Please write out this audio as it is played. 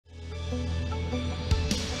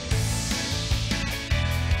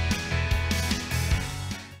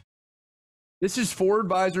This is For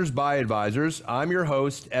Advisors by Advisors. I'm your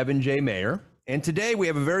host, Evan J. Mayer. And today we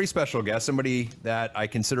have a very special guest, somebody that I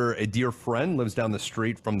consider a dear friend, lives down the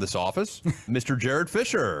street from this office, Mr. Jared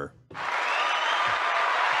Fisher. That's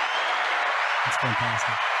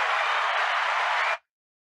fantastic.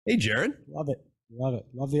 Hey, Jared. Love it. Love it.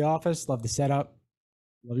 Love the office. Love the setup.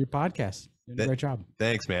 Love your podcast. Doing a great job.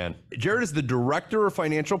 Thanks, man. Jared is the Director of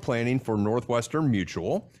Financial Planning for Northwestern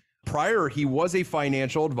Mutual. Prior, he was a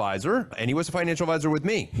financial advisor, and he was a financial advisor with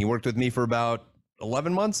me. He worked with me for about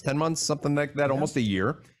 11 months, 10 months, something like that, almost a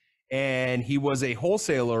year. And he was a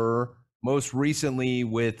wholesaler most recently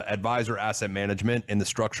with Advisor Asset Management in the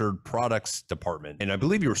Structured Products Department. And I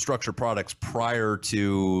believe you were Structured Products prior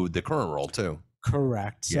to the current role too.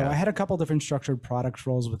 Correct. So I had a couple different structured products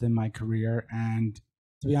roles within my career. And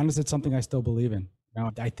to be honest, it's something I still believe in.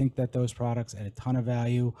 Now, I think that those products add a ton of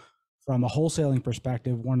value. From a wholesaling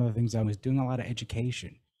perspective, one of the things I was doing a lot of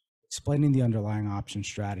education, explaining the underlying option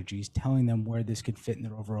strategies, telling them where this could fit in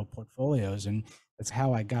their overall portfolios. And that's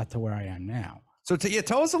how I got to where I am now. So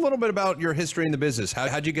tell us a little bit about your history in the business.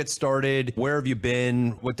 How'd you get started? Where have you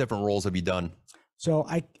been? What different roles have you done? So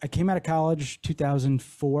I came out of college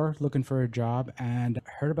 2004 looking for a job and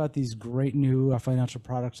heard about these great new financial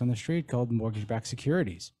products on the street called mortgage-backed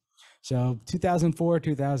securities. So 2004,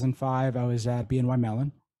 2005, I was at BNY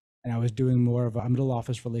Mellon. And I was doing more of a middle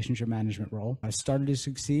office relationship management role. I started to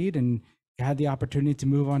succeed and had the opportunity to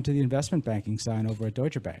move on to the investment banking side over at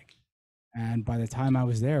Deutsche Bank. And by the time I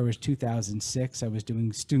was there, it was 2006. I was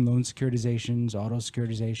doing student loan securitizations, auto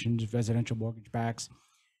securitizations, residential mortgage backs.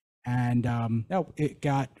 And we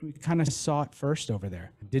kind of saw it first over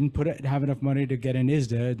there. Didn't have enough money to get in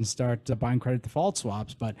ISDA and start buying credit default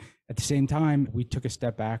swaps. But at the same time, we took a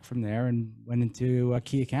step back from there and went into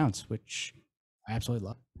key accounts, which I absolutely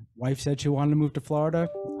love. Wife said she wanted to move to Florida.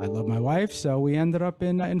 I love my wife, so we ended up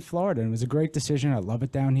in Florida. And it was a great decision. I love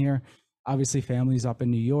it down here. Obviously, family's up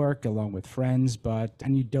in New York along with friends,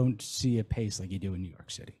 and you don't see a pace like you do in New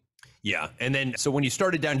York City. Yeah. And then, so when you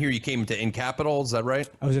started down here, you came to In Capital, is that right?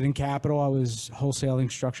 I was at In Capital. I was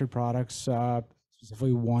wholesaling structured products,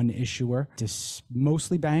 specifically one issuer to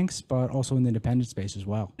mostly banks, but also in the independent space as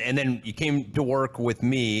well. And then you came to work with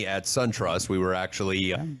me at SunTrust. We were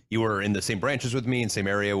actually, you were in the same branches with me, in the same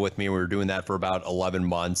area with me. We were doing that for about 11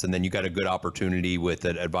 months. And then you got a good opportunity with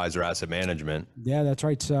Advisor Asset Management. Yeah, that's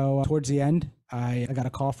right. So towards the end, I got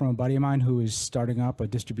a call from a buddy of mine who is starting up a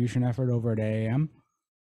distribution effort over at AAM.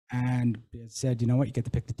 And it said, you know what, you get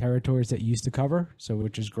to pick the territories that you used to cover, so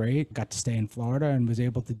which is great. Got to stay in Florida and was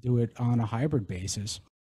able to do it on a hybrid basis.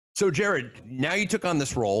 So Jared, now you took on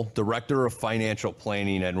this role, Director of Financial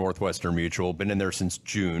Planning at Northwestern Mutual, been in there since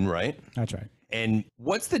June, right? That's right. And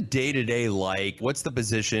what's the day-to-day like? What's the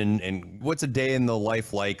position and what's a day in the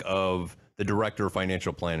life like of the Director of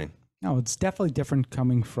Financial Planning? No, it's definitely different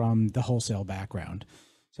coming from the wholesale background.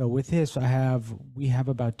 So with this, we have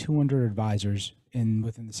about 200 advisors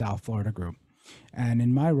within the South Florida group. And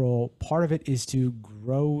in my role, part of it is to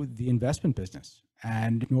grow the investment business.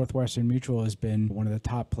 And Northwestern Mutual has been one of the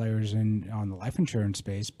top players on the life insurance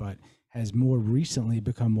space, but has more recently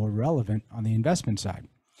become more relevant on the investment side.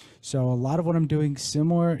 So a lot of what I'm doing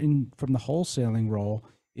similar from the wholesaling role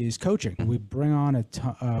is coaching. We bring on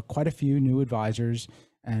quite a few new advisors.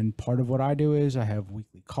 And part of what I do is I have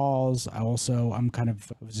weekly calls. I was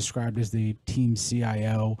described as the team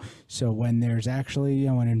CIO. So when there's actually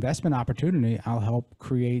an investment opportunity, I'll help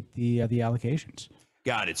create the allocations.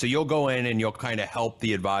 Got it. So you'll go in and you'll kind of help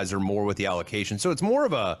the advisor more with the allocation. So it's more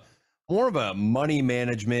of a money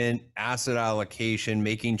management, asset allocation,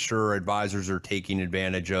 making sure advisors are taking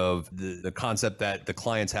advantage of the concept that the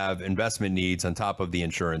clients have investment needs on top of the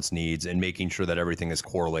insurance needs and making sure that everything is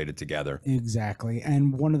correlated together. Exactly.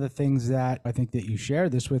 And one of the things that I think that you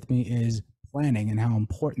shared this with me is planning and how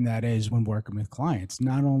important that is when working with clients,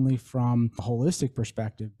 not only from a holistic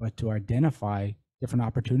perspective, but to identify different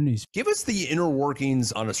opportunities. Give us the inner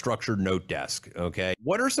workings on a structured note desk, okay?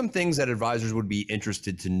 What are some things that advisors would be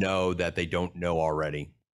interested to know that they don't know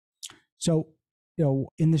already? So,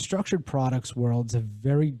 in the structured products world, it's a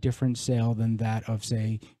very different sale than that of,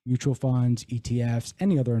 say, mutual funds, ETFs,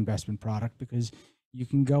 any other investment product, because you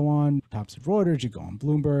can go on Thomson Reuters, you go on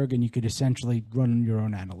Bloomberg, and you could essentially run your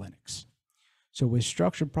own analytics. So with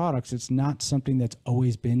structured products, it's not something that's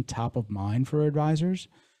always been top of mind for advisors.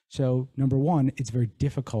 So number one, it's very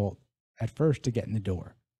difficult at first to get in the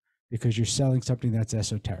door because you're selling something that's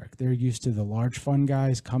esoteric. They're used to the large fund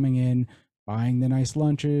guys coming in, buying the nice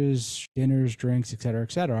lunches, dinners, drinks, et cetera,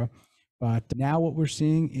 et cetera. But now what we're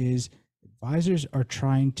seeing is advisors are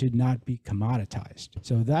trying to not be commoditized.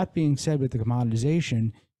 So that being said, with the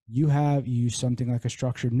commoditization, you use something like a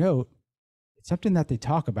structured note. it's something that they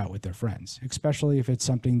talk about with their friends, especially if it's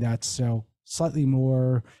something that's so slightly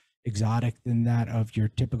more exotic than that of your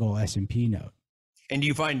typical S&P note. And do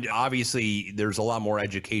you find, obviously, there's a lot more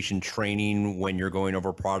education training when you're going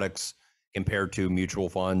over products compared to mutual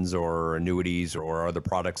funds or annuities or other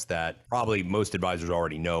products that probably most advisors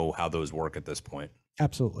already know how those work at this point?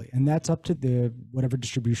 Absolutely. And that's up to the whatever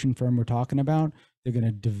distribution firm we're talking about. They're going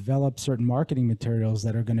to develop certain marketing materials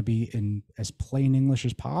that are going to be in as plain English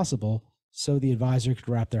as possible so the advisor could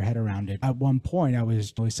wrap their head around it. At one point, I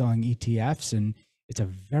was always selling ETFs, and it's a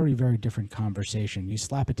very, very different conversation. You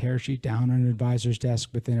slap a tear sheet down on an advisor's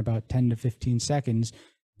desk within about 10 to 15 seconds,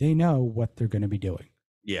 they know what they're going to be doing.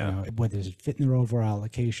 Yeah. You know, whether it's fit in their overall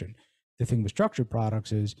allocation. The thing with structured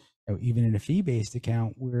products is, you know, even in a fee-based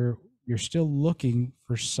account, where you're still looking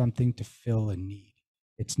for something to fill a need.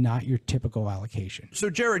 It's not your typical allocation.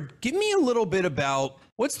 So Jared, give me a little bit about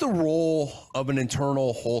what's the role of an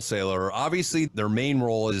internal wholesaler? Obviously, their main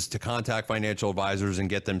role is to contact financial advisors and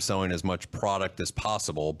get them selling as much product as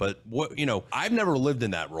possible. But what, you know, I've never lived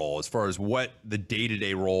in that role as far as what the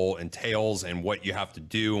day-to-day role entails and what you have to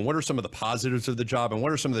do. And what are some of the positives of the job? And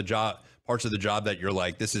what are some of the parts of the job that you're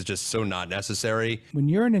like, this is just so not necessary? When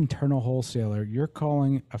you're an internal wholesaler, you're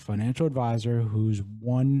calling a financial advisor whose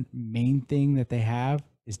one main thing that they have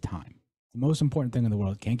is time. The most important thing in the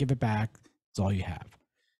world. Can't give it back. It's all you have.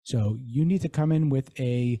 So you need to come in with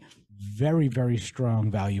a very, very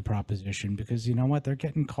strong value proposition, because you know what? They're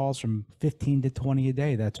getting calls from 15 to 20 a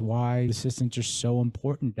day. That's why assistants are so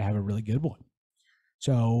important to have a really good one.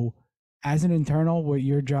 So as an internal, what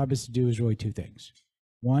your job is to do is really two things.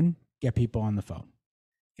 One, get people on the phone.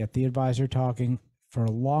 Get the advisor talking for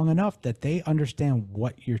long enough that they understand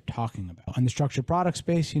what you're talking about. On the structured product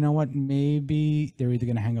space, you know what? Maybe they're either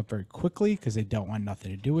going to hang up very quickly because they don't want nothing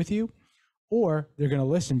to do with you, or they're going to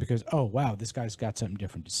listen because, oh, wow, this guy's got something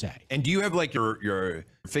different to say. And do you have like your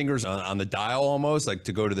fingers on the dial almost, like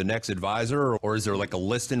to go to the next advisor, or is there like a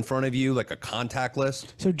list in front of you, like a contact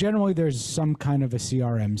list? So generally there's some kind of a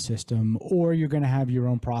CRM system, or you're going to have your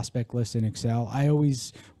own prospect list in Excel.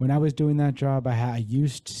 When I was doing that job, I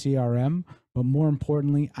used CRM. But more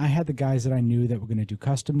importantly, I had the guys that I knew that were going to do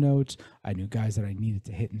custom notes. I knew guys that I needed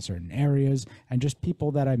to hit in certain areas, and just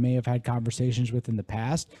people that I may have had conversations with in the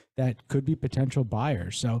past that could be potential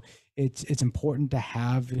buyers. So it's important to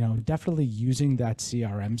have, definitely using that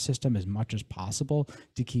CRM system as much as possible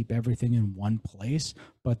to keep everything in one place,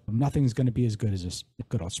 but nothing's going to be as good as a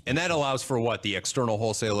good old spreadsheet. And that allows for what? The external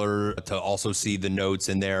wholesaler to also see the notes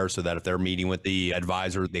in there so that if they're meeting with the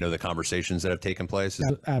advisor, they know the conversations that have taken place.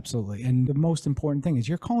 Absolutely. And the most important thing is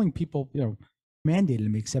you're calling people, mandated to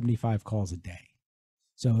make 75 calls a day.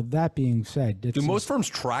 So that being said, do most firms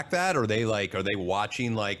track that? Are they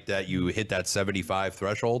watching like that you hit that 75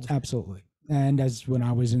 threshold? Absolutely. And when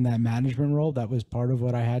I was in that management role, that was part of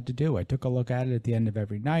what I had to do. I took a look at it at the end of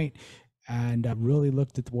every night and I really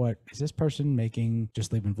looked at what is this person making,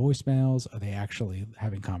 just leaving voicemails? Are they actually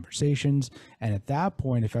having conversations? And at that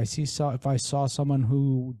point, if I saw someone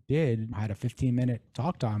who had a 15-minute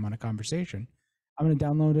talk time on a conversation, I'm going to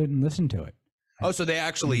download it and listen to it. Oh, so they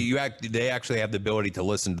actually have the ability to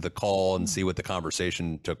listen to the call and see what the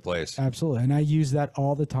conversation took place. Absolutely. And I use that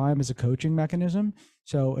all the time as a coaching mechanism.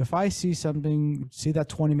 So if I see that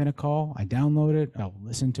 20-minute call, I download it, I'll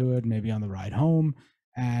listen to it maybe on the ride home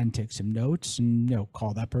and take some notes and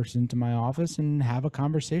call that person into my office and have a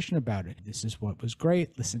conversation about it. This is what was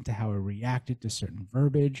great. Listen to how he reacted to certain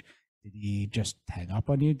verbiage. Did he just hang up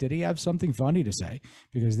on you? Did he have something funny to say?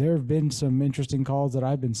 Because there have been some interesting calls that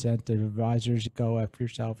I've been sent to advisors, go after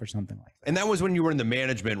yourself or something like that. And that was when you were in the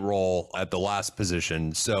management role at the last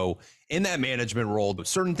position. So in that management role,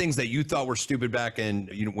 certain things that you thought were stupid back in,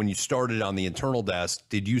 when you started on the internal desk,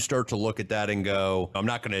 did you start to look at that and go, I'm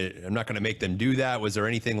not gonna make them do that? Was there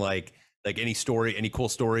anything like any cool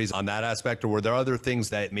stories on that aspect? Or were there other things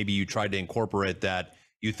that maybe you tried to incorporate that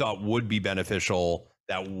you thought would be beneficial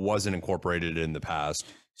that wasn't incorporated in the past?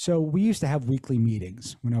 So we used to have weekly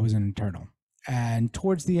meetings when I was an internal. And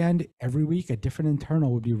towards the end, every week, a different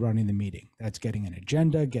internal would be running the meeting. That's getting an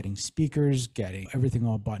agenda, getting speakers, getting everything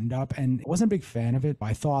all buttoned up. And I wasn't a big fan of it.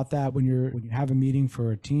 I thought that when you have a meeting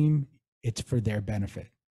for a team, it's for their benefit.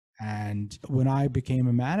 And when I became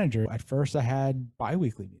a manager, at first I had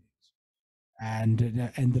bi-weekly meetings and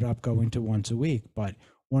it ended up going to once a week. But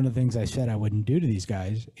one of the things I said I wouldn't do to these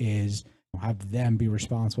guys is have them be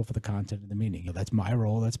responsible for the content of the meeting. That's my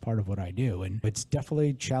role. That's part of what I do. And it's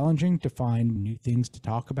definitely challenging to find new things to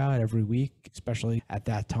talk about every week, especially at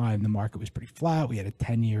that time. The market was pretty flat. We had a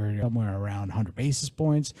 10-year somewhere around 100 basis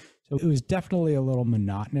points. So it was definitely a little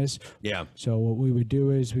monotonous. Yeah. So what we would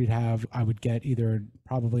do is I would get either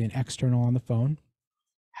probably an external on the phone,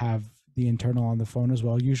 have the internal on the phone as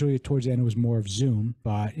well. Usually towards the end, it was more of Zoom,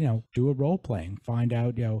 but, do a role playing, find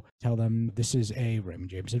out, tell them this is a Raymond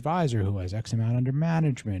James advisor who has X amount under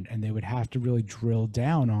management, and they would have to really drill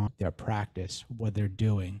down on their practice, what they're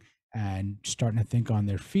doing, and starting to think on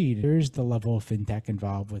their feet. There's the level of fintech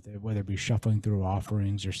involved with it, whether it be shuffling through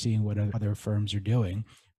offerings or seeing what other firms are doing.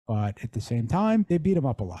 But at the same time, they beat them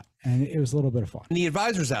up a lot, and it was a little bit of fun. And the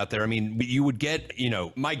advisors out there, I mean, you would get,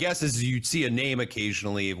 my guess is you'd see a name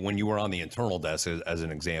occasionally when you were on the internal desk, as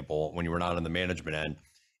an example, when you were not on the management end,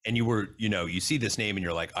 and you were, you see this name and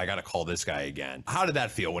you're like, I got to call this guy again. How did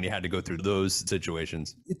that feel when you had to go through those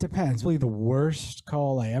situations? It depends. Really, the worst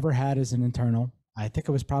call I ever had as an internal, I think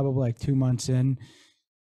it was probably like 2 months in,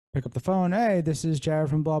 pick up the phone. Hey, this is Jared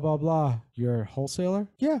from blah, blah, blah. You're a wholesaler?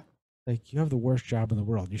 Yeah. Like, you have the worst job in the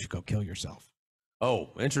world. You should go kill yourself. Oh,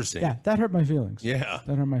 interesting. Yeah, that hurt my feelings. Yeah.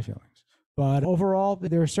 That hurt my feelings. But overall,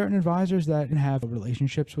 there are certain advisors that have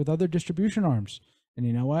relationships with other distribution arms. And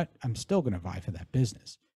you know what? I'm still going to vie for that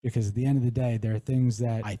business, because at the end of the day, there are things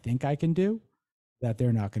that I think I can do that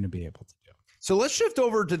they're not going to be able to do. So let's shift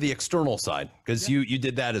over to the external side, because you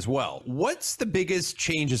did that as well. What's the biggest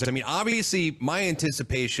changes? I mean, obviously, my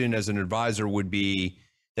anticipation as an advisor would be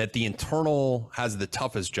that the internal has the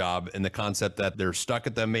toughest job, in the concept that they're stuck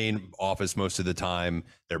at the main office most of the time.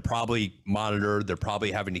 They're probably monitored. They're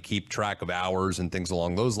probably having to keep track of hours and things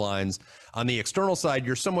along those lines. On the external side,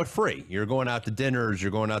 you're somewhat free. You're going out to dinners, you're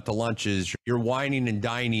going out to lunches, you're wining and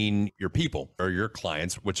dining your people or your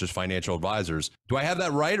clients, which is financial advisors. Do I have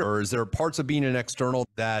that right? Or is there parts of being an external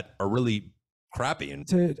that are really crappy?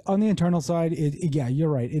 And on the internal side, yeah, you're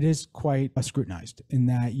right. It is quite scrutinized in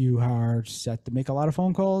that you are set to make a lot of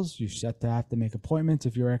phone calls. You're set to have to make appointments.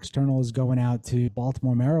 If your external is going out to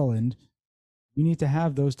Baltimore, Maryland, you need to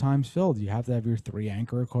have those times filled. You have to have your 3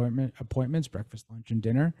 anchor appointments, breakfast, lunch, and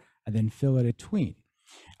dinner, and then fill it in between.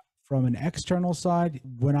 From an external side,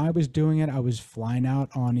 when I was doing it, I was flying out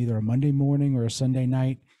on either a Monday morning or a Sunday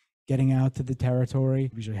night, getting out to the territory,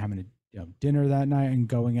 usually having a dinner that night and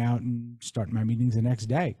going out and starting my meetings the next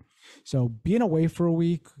day. So being away for a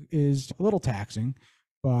week is a little taxing,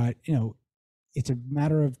 but it's a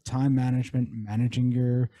matter of time management, managing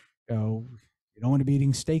your, you don't want to be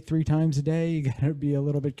eating steak 3 times a day. You got to be a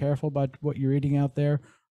little bit careful about what you're eating out there.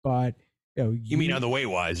 But you mean on the weight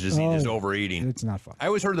wise, just overeating? It's not fun. I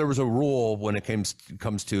always heard there was a rule when it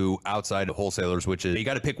comes to outside wholesalers, which is you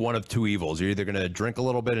got to pick one of 2 evils. You're either going to drink a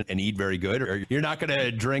little bit and eat very good, or you're not going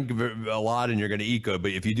to drink a lot and you're going to eat good.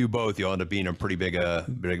 But if you do both, you'll end up being a pretty big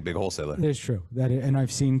wholesaler. It's true and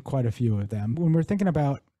I've seen quite a few of them. When we're thinking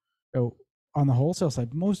about on the wholesale side,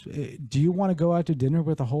 do you want to go out to dinner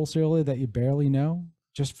with a wholesaler that you barely know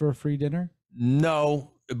just for a free dinner?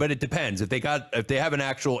 No. But it depends. If they have an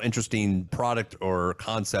actual interesting product or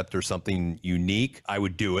concept or something unique, I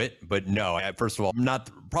would do it. But no, first of all, I'm not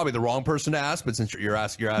probably the wrong person to ask, but since you're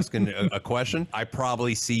asking a question, I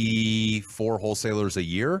probably see 4 wholesalers a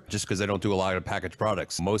year, just because I don't do a lot of packaged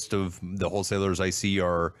products. Most of the wholesalers I see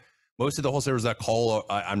most of the wholesalers that call,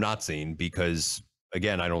 I'm not seeing, because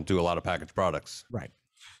again, I don't do a lot of packaged products. Right.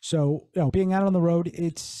 So, being out on the road,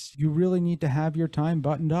 you really need to have your time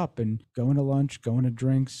buttoned up and going to lunch, going to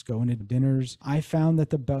drinks, going to dinners. I found that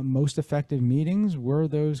the most effective meetings were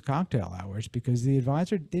those cocktail hours, because the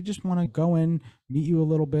advisor, they just want to go in, meet you a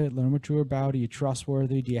little bit, learn what you're about. Are you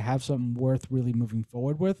trustworthy? Do you have something worth really moving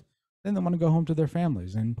forward with? Then they want to go home to their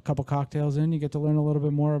families, and a couple cocktails in, you get to learn a little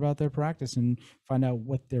bit more about their practice and find out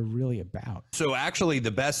what they're really about. So actually the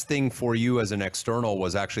best thing for you as an external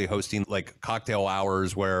was actually hosting like cocktail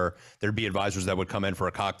hours, where there'd be advisors that would come in for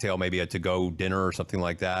a cocktail, maybe a to-go dinner or something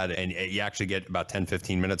like that. And you actually get about 10,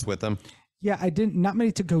 15 minutes with them. Yeah, not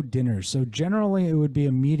many to-go dinners. So generally it would be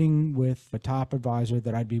a meeting with a top advisor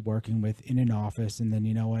that I'd be working with in an office. And then,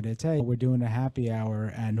 it's, hey, we're doing a happy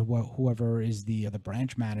hour, and whoever is the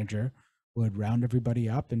branch manager would round everybody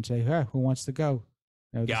up and say, hey, who wants to go?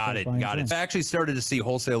 Got it. I actually started to see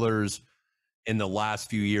wholesalers in the last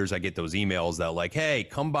few years. I get those emails that like, hey,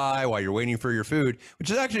 come by while you're waiting for your food,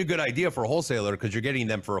 which is actually a good idea for a wholesaler, because you're getting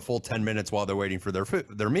them for a full 10 minutes while they're waiting for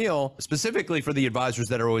their meal. Specifically for the advisors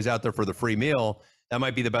that are always out there for the free meal, that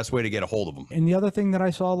might be the best way to get a hold of them. And the other thing that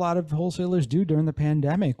I saw a lot of wholesalers do during the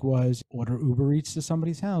pandemic was order Uber Eats to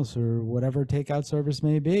somebody's house or whatever takeout service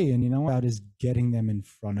may be. And that is getting them in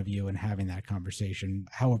front of you and having that conversation,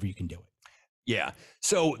 however you can do it. Yeah.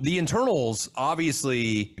 So the internals,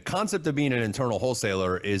 obviously, the concept of being an internal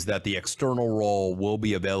wholesaler is that the external role will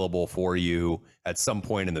be available for you at some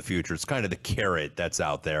point in the future. It's kind of the carrot that's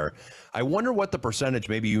out there. I wonder what the percentage,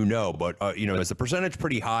 maybe but is the percentage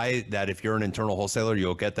pretty high that if you're an internal wholesaler,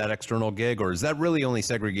 you'll get that external gig, or is that really only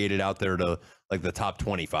segregated out there to like the top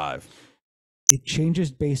 25? It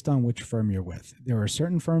changes based on which firm you're with. There are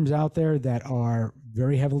certain firms out there that are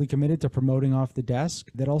very heavily committed to promoting off the desk.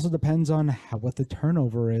 That also depends on what the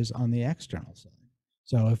turnover is on the external side.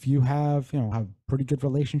 So if you have pretty good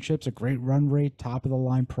relationships, a great run rate, top of the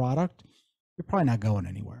line product, you're probably not going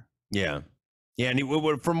anywhere. Yeah. Yeah.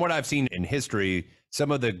 And from what I've seen in history,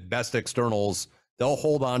 some of the best externals, they'll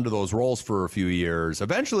hold on to those roles for a few years.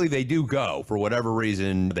 Eventually they do go for whatever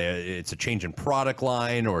reason. It's a change in product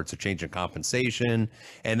line or it's a change in compensation.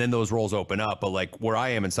 And then those roles open up. But like where I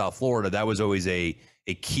am in South Florida, that was always a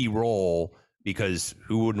key role, because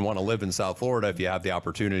who wouldn't want to live in South Florida if you have the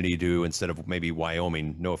opportunity to, instead of maybe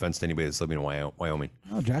Wyoming? No offense to anybody that's living in Wyoming.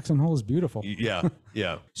 Oh, Jackson Hole is beautiful. Yeah.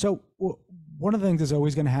 Yeah. So one of the things that's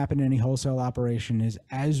always going to happen in any wholesale operation is,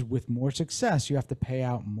 as with more success, you have to pay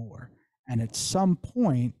out more. And at some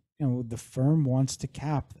point, the firm wants to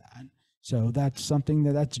cap that. So that's something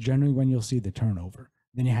that's generally when you'll see the turnover.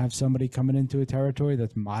 Then you have somebody coming into a territory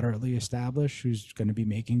that's moderately established who's going to be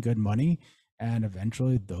making good money. And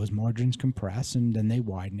eventually those margins compress and then they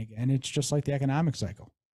widen again. It's just like the economic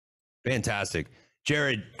cycle. Fantastic.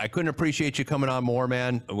 Jared, I couldn't appreciate you coming on more,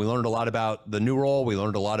 man. We learned a lot about the new role. We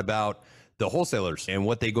learned a lot about the wholesalers and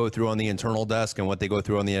what they go through on the internal desk and what they go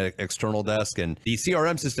through on the external desk. And the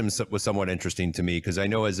CRM system was somewhat interesting to me, because I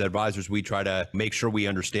know as advisors, we try to make sure we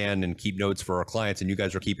understand and keep notes for our clients, and you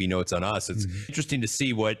guys are keeping notes on us. It's interesting to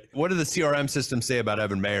see what do the CRM systems say about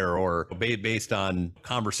Evan Mayer, or based on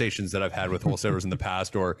conversations that I've had with wholesalers in the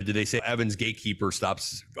past, or did they say Evan's gatekeeper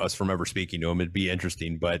stops us from ever speaking to him? It'd be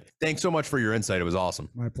interesting. But thanks so much for your insight. It was awesome.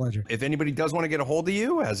 My pleasure. If anybody does want to get a hold of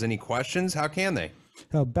you, has any questions, how can they?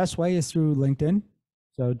 The best way is through LinkedIn.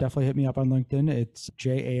 So definitely hit me up on LinkedIn. It's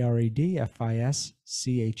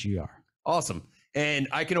JAREDFISCHER. Awesome. And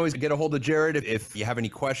I can always get a hold of Jared if you have any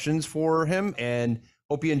questions for him. And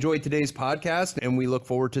hope you enjoyed today's podcast. And we look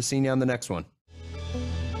forward to seeing you on the next one.